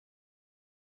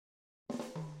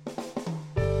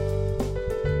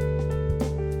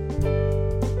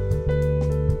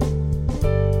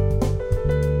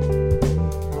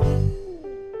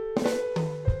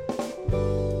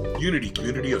Unity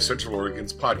Community of Central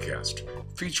Oregon's podcast,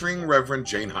 featuring Reverend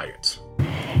Jane Hyatt.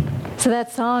 So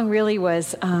that song really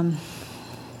was,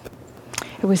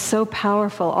 it was so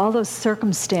powerful. All those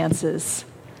circumstances,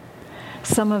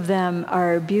 some of them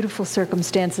are beautiful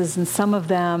circumstances and some of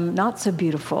them not so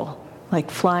beautiful,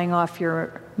 like flying off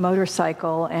your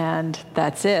motorcycle and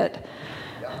that's it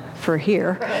for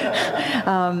here.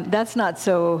 That's not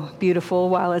so beautiful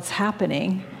while it's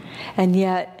happening. And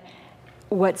yet,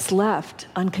 what's left?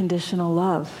 Unconditional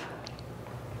love.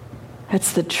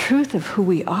 That's the truth of who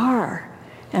we are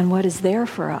and what is there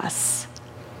for us.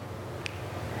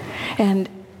 And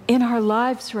in our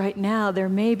lives right now, there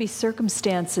may be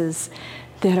circumstances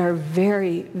that are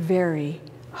very, very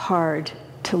hard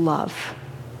to love.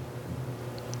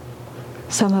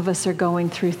 Some of us are going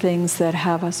through things that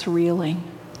have us reeling,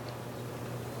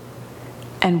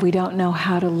 and we don't know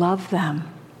how to love them.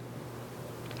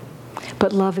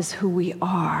 But love is who we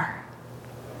are.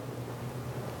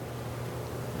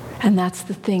 And that's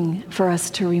the thing for us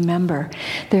to remember.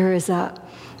 There is a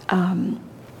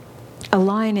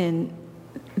line in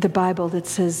the Bible that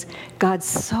says, God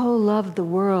so loved the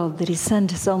world that he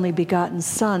sent his only begotten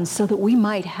Son so that we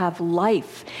might have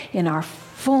life in our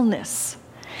fullness.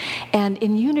 And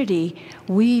in Unity,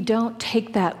 we don't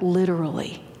take that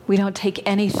literally. We don't take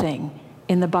anything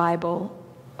in the Bible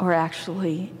or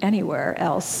actually anywhere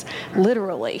else,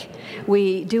 literally.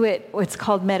 We do it, what's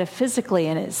called metaphysically,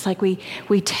 and it's like we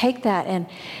take that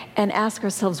and ask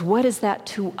ourselves, what is that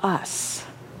to us?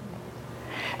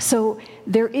 So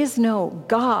there is no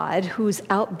God who's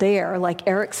out there, like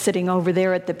Eric's sitting over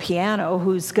there at the piano,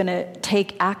 who's going to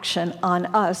take action on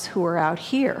us who are out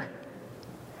here.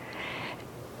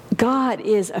 God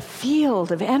is a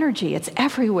field of energy. It's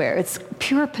everywhere. It's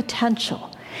pure potential.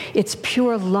 It's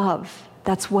pure love.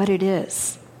 That's what it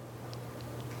is.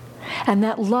 And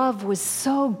that love was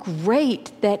so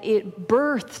great that it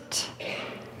birthed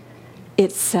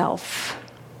itself.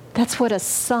 That's what a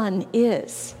son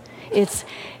is. It's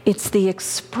the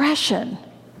expression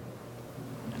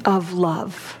of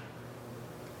love.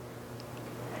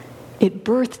 It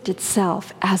birthed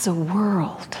itself as a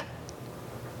world,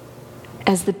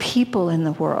 as the people in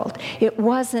the world. It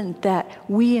wasn't that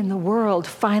we in the world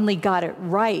finally got it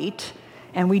right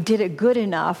and we did it good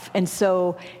enough and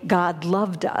so God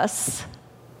loved us.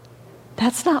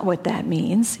 That's not what that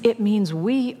means. It means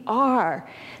we are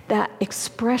that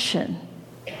expression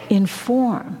in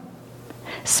form.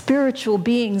 Spiritual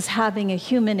beings having a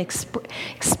human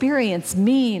experience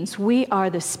means we are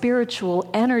the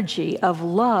spiritual energy of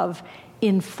love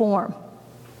in form.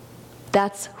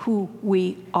 That's who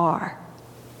we are.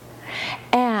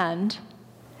 And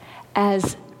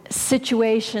as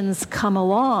situations come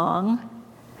along,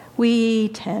 we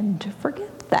tend to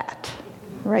forget that,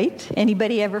 right?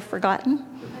 Anybody ever forgotten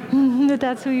that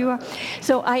that's who you are?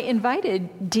 So I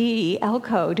invited Dee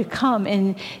Elko to come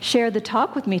and share the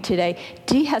talk with me today.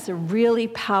 Dee has a really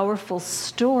powerful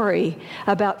story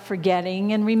about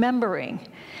forgetting and remembering.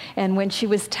 And when she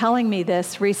was telling me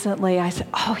this recently, I said,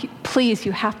 oh, please,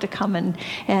 you have to come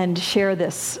and share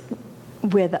this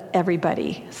with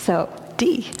everybody. So,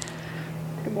 Dee.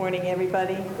 Good morning,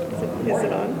 everybody. Is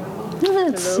it on?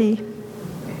 Let's see.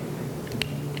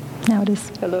 Now it is.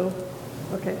 Hello.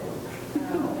 Okay.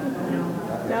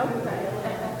 No?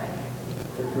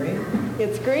 It's green?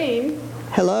 It's green.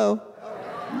 Hello.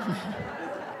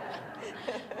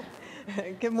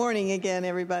 Good morning again,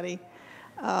 everybody.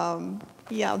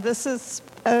 This is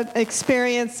an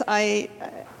experience. I'm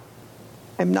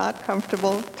not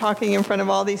comfortable talking in front of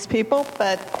all these people,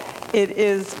 but it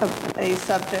is a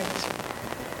subject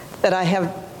that I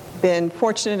have been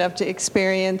fortunate enough to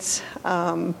experience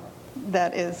that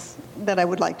I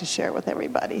would like to share with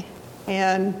everybody.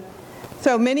 And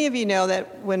so many of you know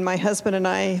that when my husband and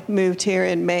I moved here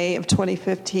in May of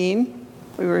 2015,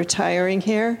 we were retiring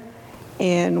here,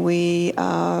 and we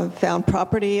found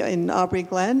property in Aubrey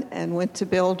Glen and went to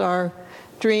build our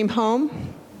dream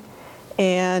home.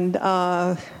 And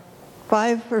 5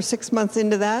 or 6 months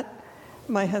into that,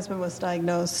 my husband was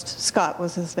diagnosed, Scott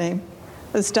was his name,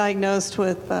 was diagnosed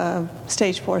with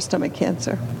stage 4 stomach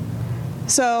cancer.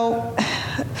 So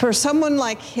for someone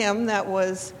like him that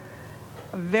was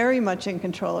very much in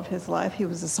control of his life, he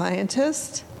was a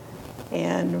scientist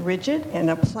and rigid and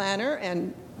a planner,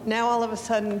 and now all of a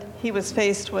sudden he was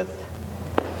faced with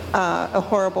a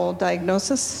horrible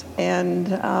diagnosis and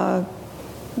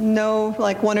no,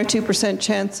 like 1 or 2%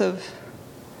 chance of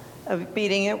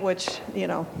beating it, which,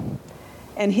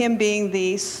 and him being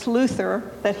the sleuther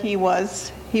that he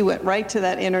was, he went right to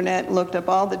that internet, looked up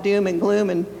all the doom and gloom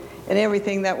and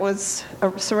everything that was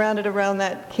surrounded around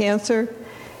that cancer,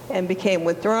 and became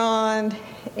withdrawn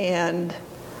and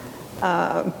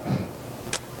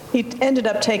he ended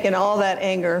up taking all that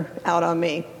anger out on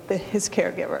me, his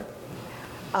caregiver.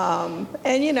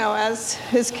 And, you know, as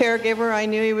his caregiver, I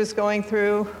knew he was going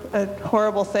through a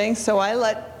horrible thing, so I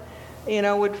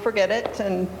would forget it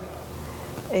and,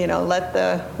 let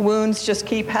the wounds just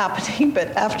keep happening. But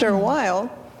after a while,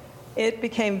 it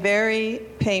became very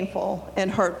painful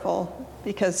and hurtful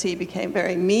because he became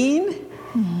very mean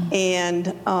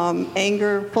and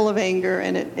full of anger,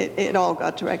 and it all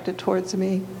got directed towards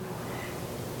me.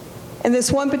 And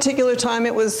this one particular time,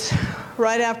 it was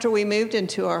right after we moved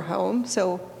into our home.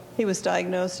 So he was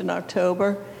diagnosed in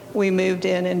October. We moved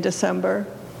in December.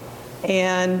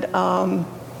 And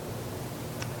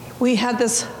we had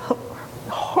this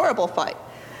horrible fight.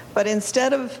 But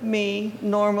instead of me,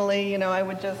 normally, I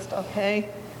would just,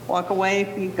 walk away,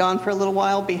 be gone for a little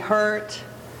while, be hurt.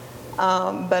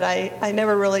 But I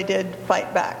never really did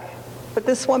fight back. But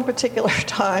this one particular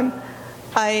time,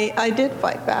 I did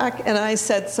fight back, and I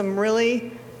said some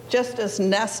really just as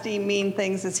nasty, mean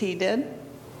things as he did.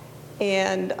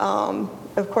 And,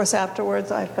 of course,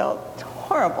 afterwards, I felt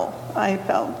horrible. I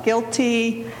felt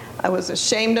guilty. I was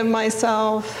ashamed of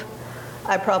myself.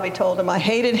 I probably told him I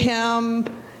hated him.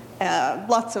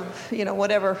 Lots of,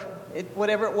 whatever it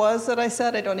was that I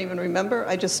said, I don't even remember.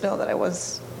 I just know that I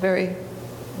was very,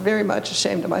 very much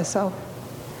ashamed of myself.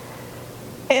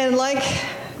 And like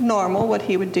normal, what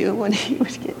he would do when he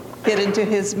would get into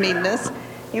his meanness,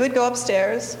 he would go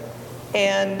upstairs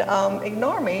and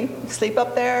ignore me, sleep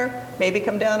up there, maybe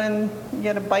come down and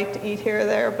get a bite to eat here or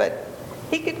there, but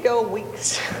he could go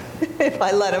weeks if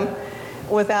I let him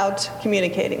without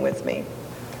communicating with me.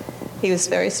 He was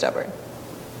very stubborn.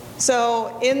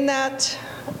 So in that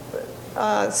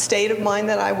state of mind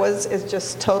that I was, is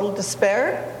just total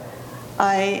despair.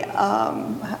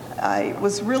 I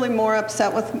was really more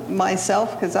upset with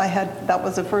myself because that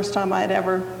was the first time I had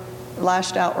ever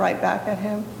lashed out right back at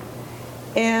him.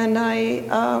 And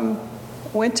I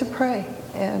went to pray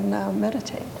and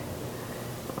meditate.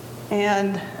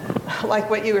 And like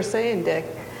what you were saying, Dick,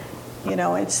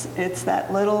 it's that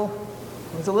it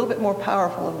was a little bit more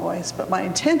powerful a voice, but my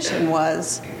intention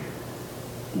was,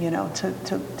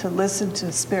 to listen to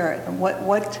the Spirit. And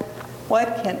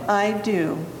what can I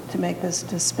do to make this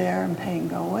despair and pain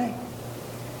go away?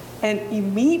 And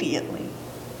immediately,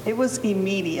 it was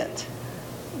immediate.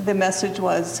 The message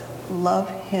was, love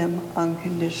him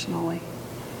unconditionally.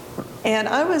 And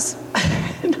I was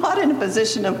not in a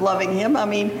position of loving him. I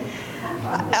mean,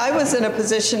 I was in a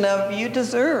position of, you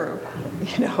deserve,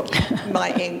 my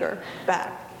anger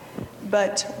back.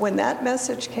 But when that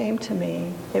message came to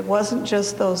me, it wasn't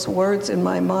just those words in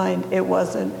my mind. It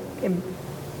was a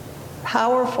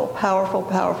powerful, powerful,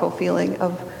 powerful feeling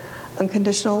of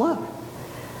unconditional love.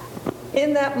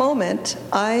 In that moment,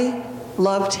 I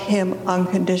loved him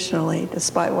unconditionally,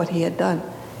 despite what he had done.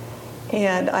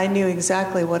 And I knew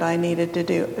exactly what I needed to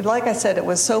do. Like I said, it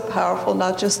was so powerful,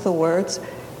 not just the words.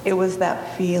 It was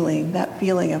that feeling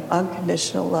of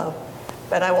unconditional love.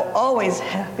 But I will always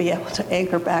be able to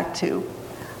anchor back to.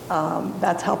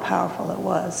 That's how powerful it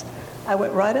was. I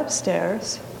went right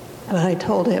upstairs, and I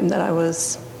told him that I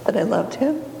loved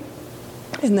him,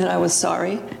 and that I was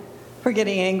sorry for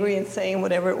getting angry and saying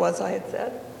whatever it was I had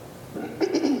said.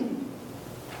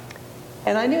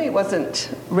 And I knew he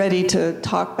wasn't ready to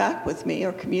talk back with me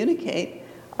or communicate.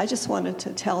 I just wanted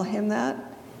to tell him that.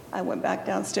 I went back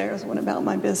downstairs, went about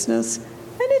my business, and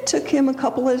it took him a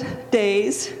couple of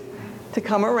days to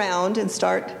come around and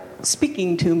start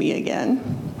speaking to me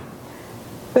again.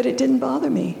 But it didn't bother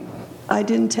me. I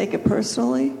didn't take it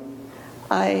personally.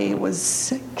 I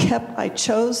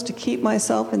chose to keep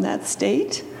myself in that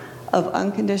state of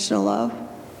unconditional love.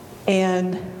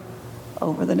 And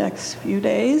over the next few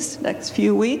days, next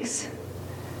few weeks,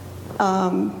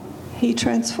 he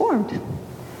transformed.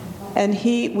 And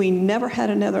we never had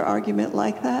another argument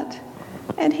like that.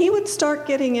 And he would start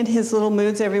getting in his little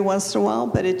moods every once in a while,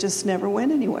 but it just never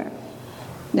went anywhere.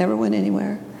 Never went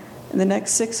anywhere. In the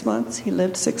next 6 months, he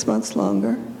lived 6 months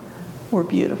longer, were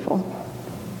beautiful.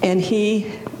 And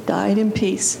he died in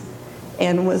peace.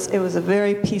 And it was a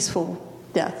very peaceful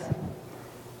death.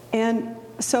 And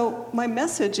so my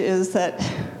message is that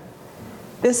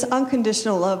this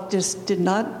unconditional love just it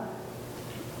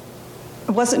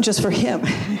wasn't just for him.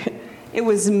 It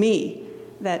was me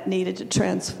that needed to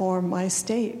transform my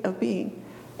state of being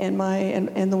and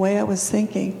the way I was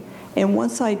thinking. And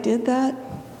once I did that,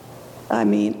 I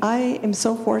mean, I am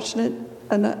so fortunate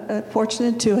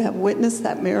to have witnessed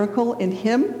that miracle in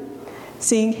him,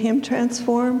 seeing him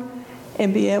transform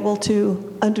and be able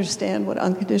to understand what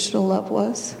unconditional love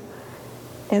was.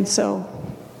 And so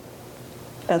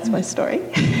that's my story.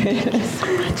 Thank you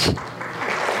so much.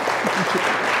 Thank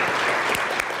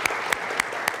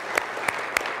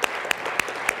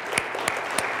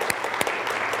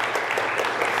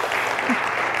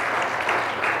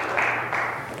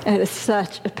you. It is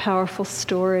such a powerful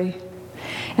story.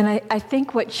 And I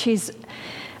think what she's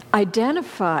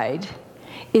identified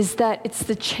is that it's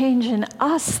the change in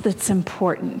us that's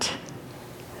important.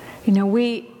 You know,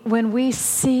 when we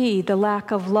see the lack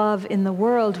of love in the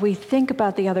world, we think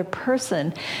about the other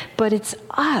person, but it's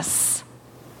us.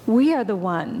 We are the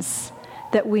ones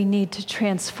that we need to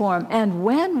transform. And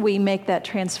when we make that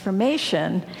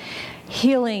transformation,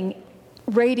 healing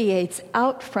radiates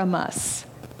out from us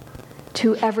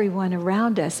to everyone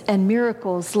around us, and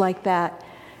miracles like that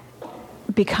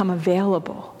become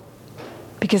available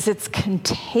because it's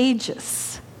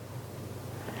contagious.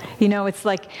 You know, it's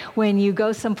like when you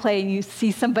go someplace and you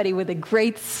see somebody with a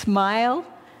great smile.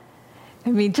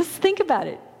 I mean, just think about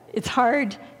it. It's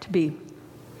hard to be.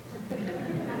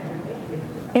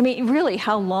 I mean, really,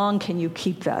 how long can you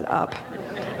keep that up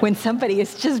when somebody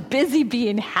is just busy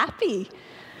being happy?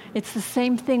 It's the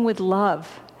same thing with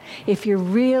love. If you're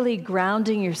really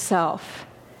grounding yourself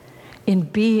in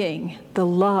being the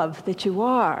love that you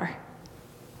are,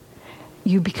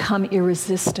 you become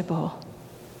irresistible.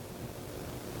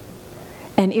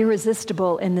 And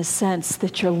irresistible in the sense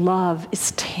that your love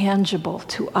is tangible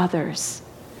to others.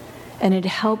 And it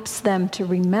helps them to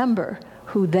remember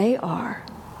who they are.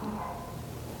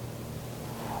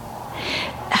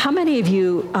 How many of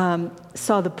you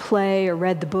saw the play or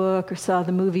read the book or saw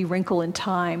the movie Wrinkle in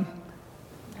Time?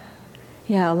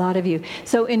 Yeah, a lot of you.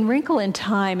 So in Wrinkle in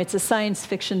Time, it's a science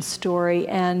fiction story,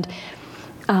 and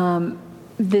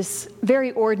this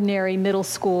very ordinary middle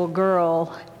school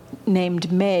girl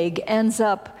named Meg ends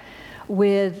up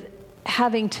with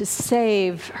having to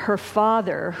save her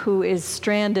father, who is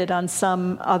stranded on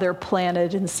some other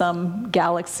planet in some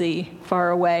galaxy far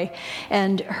away.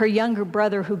 And her younger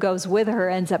brother, who goes with her,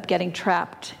 ends up getting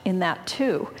trapped in that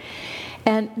too.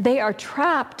 And they are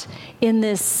trapped in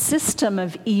this system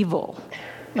of evil,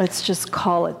 let's just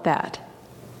call it that,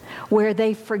 where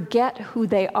they forget who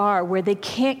they are, where they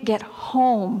can't get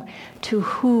home to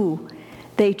who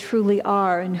they truly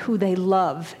are and who they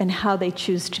love and how they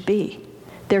choose to be.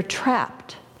 They're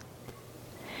trapped.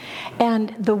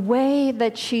 And the way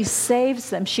that she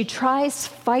saves them, she tries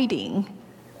fighting,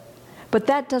 but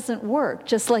that doesn't work,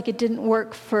 just like it didn't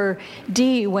work for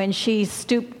Dee when she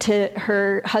stooped to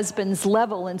her husband's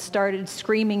level and started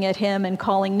screaming at him and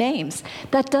calling names.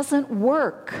 That doesn't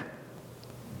work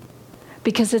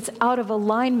because it's out of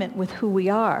alignment with who we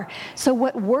are. So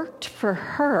what worked for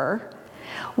her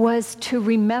was to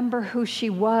remember who she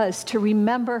was, to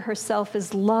remember herself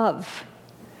as love,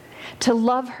 to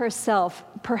love herself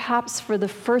perhaps for the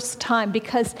first time,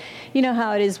 because you know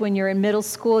how it is when you're in middle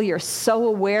school, you're so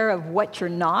aware of what you're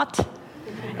not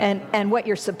and what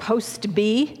you're supposed to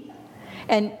be.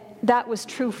 And that was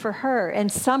true for her.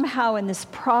 And somehow in this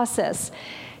process,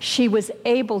 she was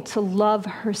able to love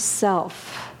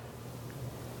herself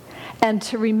and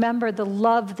to remember the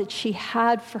love that she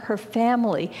had for her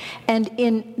family. And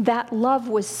in that love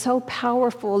was so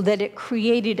powerful that it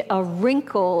created a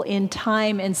wrinkle in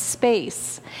time and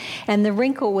space. And the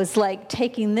wrinkle was like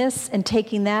taking this and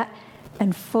taking that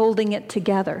and folding it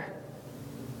together.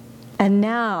 And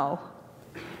now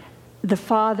the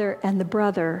father and the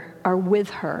brother are with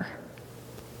her,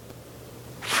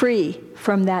 free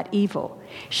from that evil.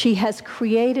 She has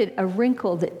created a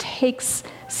wrinkle that takes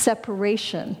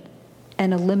separation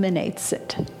and eliminates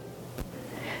it.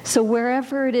 So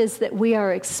wherever it is that we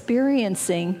are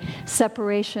experiencing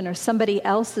separation or somebody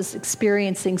else is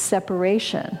experiencing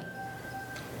separation,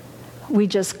 we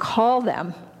just call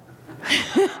them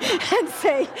and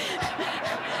say,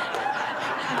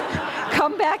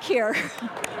 come back here.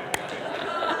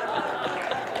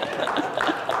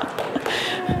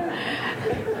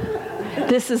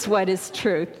 This is what is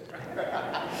truth.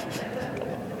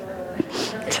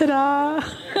 Ta-da!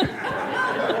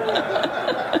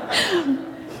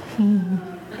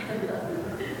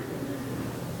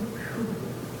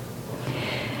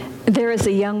 There is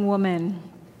a young woman,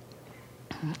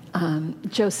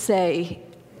 José.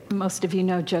 Most of you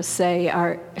know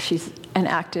José. She's an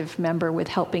active member with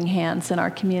Helping Hands in our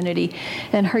community.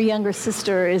 And her younger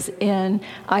sister is in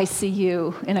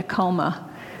ICU in a coma.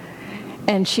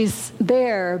 And she's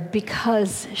there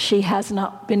because she has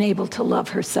not been able to love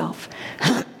herself.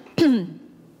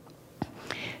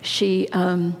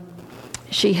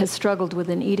 She has struggled with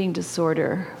an eating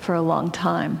disorder for a long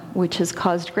time, which has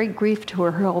caused great grief to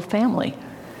her whole family.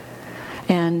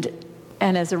 And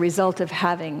And as a result of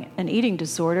having an eating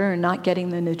disorder and not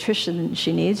getting the nutrition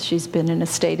she needs, she's been in a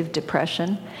state of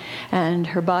depression. And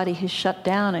her body has shut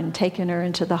down and taken her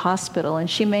into the hospital. And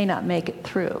she may not make it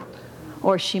through.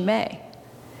 Or she may.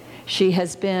 She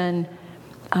has been...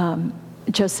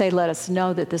 Jose let us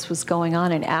know that this was going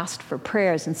on and asked for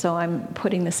prayers, and so I'm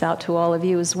putting this out to all of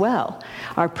you as well.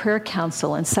 Our prayer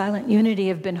council and Silent Unity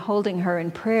have been holding her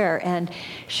in prayer, and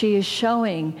she is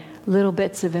showing little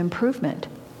bits of improvement.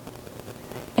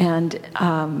 And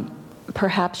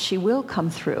perhaps she will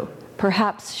come through.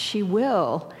 Perhaps she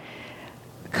will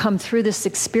come through this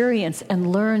experience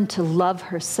and learn to love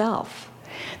herself.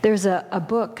 There's a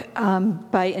book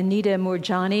by Anita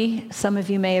Moorjani, some of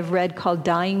you may have read, called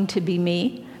Dying to Be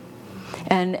Me.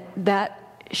 And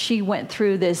that she went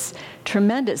through this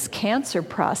tremendous cancer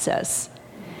process.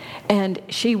 And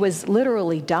she was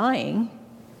literally dying.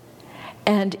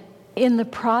 And in the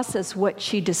process, what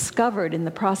she discovered in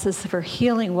the process of her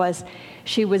healing was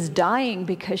she was dying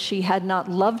because she had not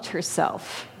loved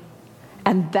herself.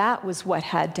 And that was what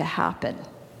had to happen.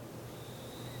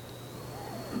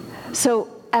 So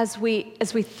as we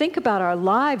think about our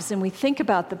lives and we think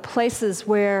about the places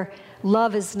where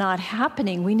love is not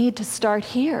happening, we need to start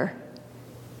here.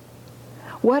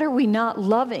 What are we not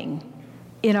loving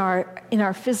in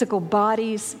our physical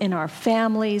bodies, in our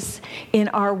families, in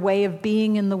our way of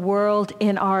being in the world,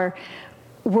 in our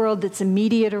world that's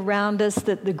immediate around us,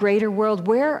 the greater world?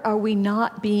 Where are we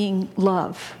not being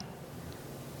love?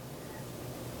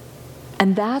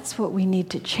 And that's what we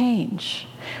need to change.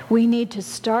 We need to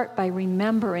start by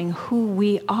remembering who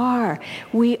we are.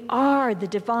 We are the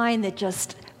divine that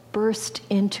just burst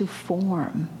into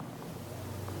form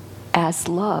as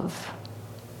love.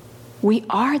 We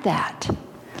are that.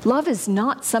 Love is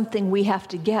not something we have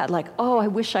to get, like, oh, I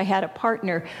wish I had a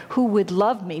partner who would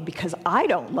love me because I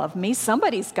don't love me.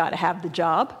 Somebody's got to have the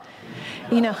job.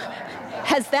 You know,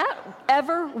 has that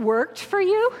ever worked for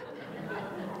you?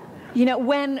 You know,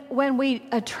 when we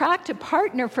attract a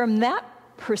partner from that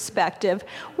perspective,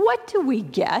 what do we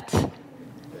get?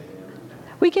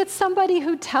 We get somebody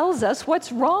who tells us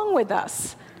what's wrong with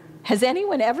us. Has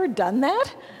anyone ever done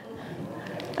that?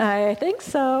 I think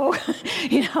so.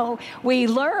 You know, we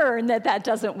learn that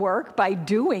doesn't work by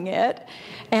doing it,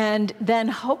 and then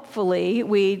hopefully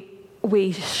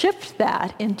we shift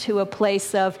that into a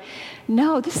place of,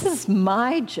 no, this is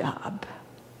my job.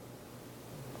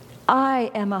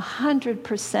 I am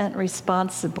 100%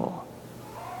 responsible.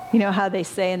 You know how they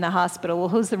say in the hospital, well,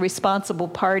 who's the responsible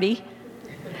party?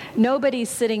 Nobody's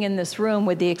sitting in this room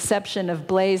with the exception of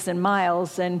Blaze and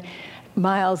Miles and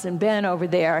Ben over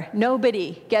there.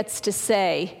 Nobody gets to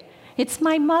say, it's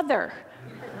my mother.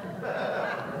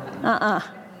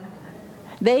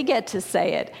 They get to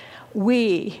say it.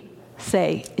 We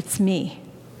say, it's me.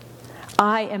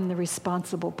 I am the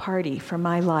responsible party for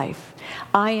my life.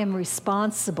 I am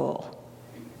responsible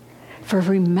for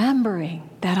remembering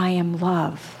that I am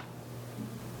love,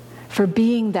 for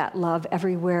being that love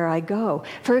everywhere I go,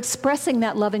 for expressing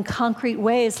that love in concrete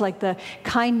ways like the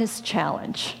kindness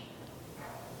challenge.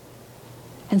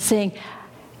 And saying,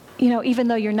 you know, even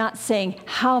though you're not saying,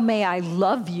 how may I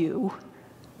love you?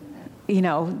 You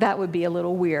know, that would be a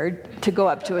little weird to go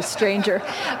up to a stranger.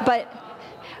 But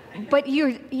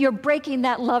you're breaking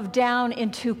that love down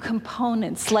into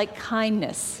components like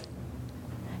kindness.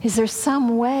 Is there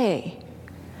some way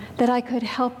that I could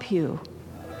help you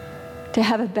to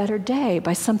have a better day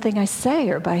by something I say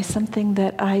or by something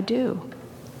that I do?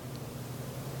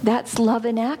 That's love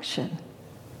in action.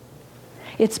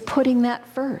 It's putting that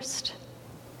first.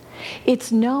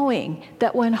 It's knowing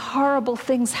that when horrible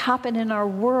things happen in our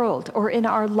world or in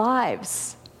our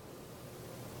lives,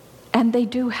 and they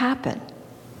do happen,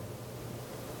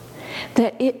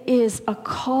 that it is a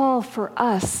call for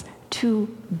us to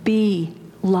be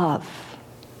love.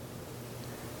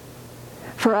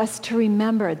 For us to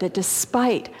remember that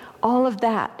despite all of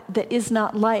that is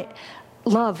not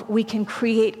love, we can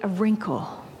create a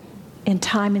wrinkle in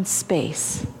time and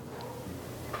space.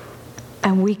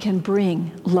 And we can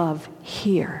bring love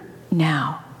here,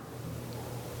 now.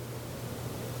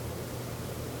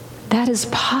 That is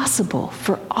possible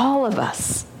for all of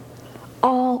us,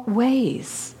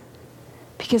 always.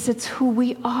 Because it's who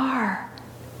we are.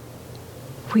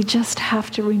 We just have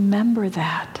to remember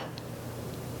that.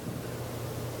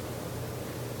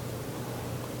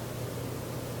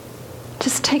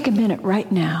 Just take a minute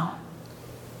right now.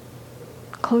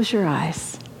 Close your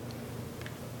eyes.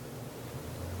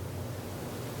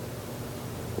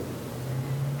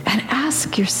 And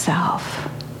ask yourself,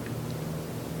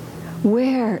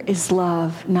 where is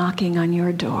love knocking on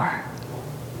your door?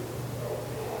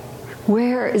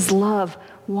 Where is love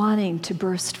wanting to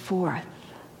burst forth.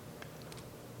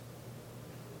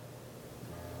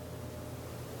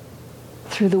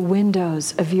 Through the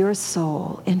windows of your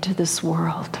soul into this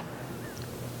world.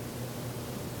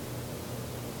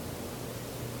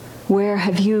 Where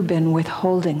have you been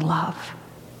withholding love?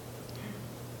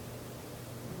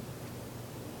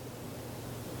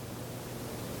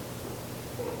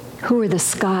 Who are the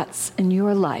Scots in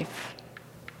your life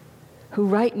who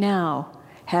right now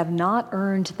have not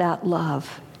earned that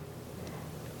love,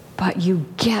 but you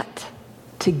get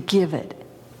to give it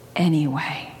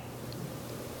anyway?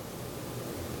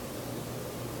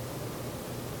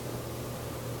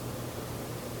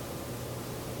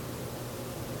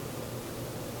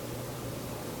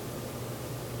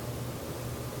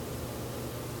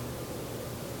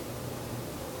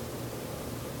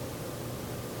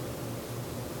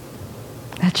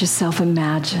 Let yourself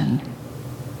imagine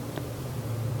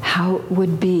how it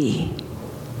would be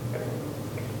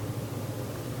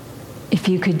if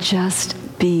you could just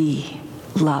be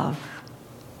love.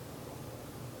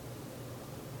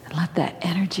 And let that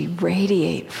energy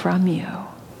radiate from you.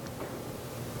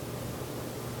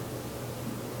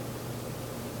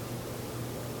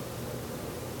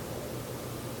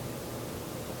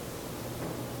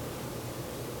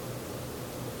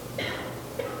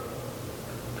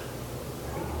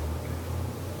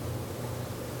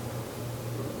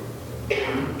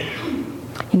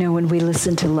 You know, when we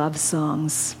listen to love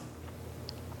songs,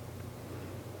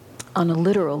 on a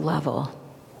literal level,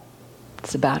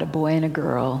 it's about a boy and a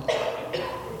girl,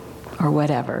 or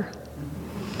whatever.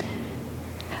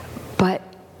 But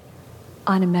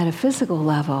on a metaphysical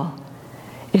level,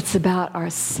 it's about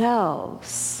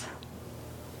ourselves.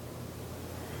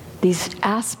 These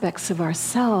aspects of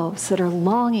ourselves that are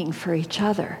longing for each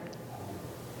other.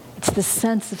 It's the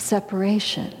sense of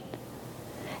separation.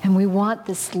 And we want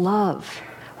this love.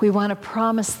 We want to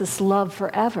promise this love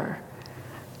forever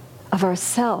of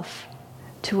ourself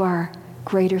to our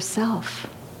greater self.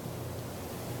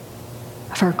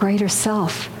 Of our greater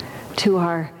self to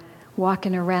our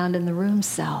walking around in the room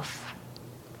self.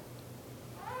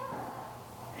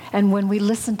 And when we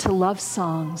listen to love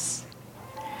songs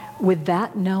with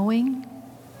that knowing,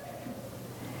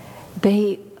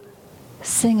 they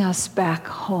sing us back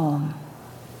home.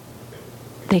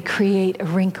 They create a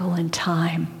wrinkle in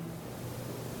time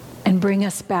and bring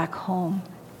us back home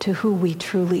to who we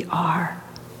truly are.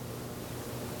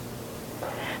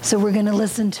 So we're going to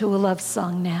listen to a love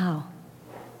song now.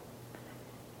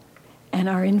 And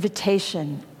our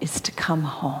invitation is to come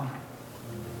home,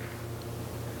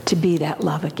 to be that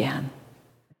love again.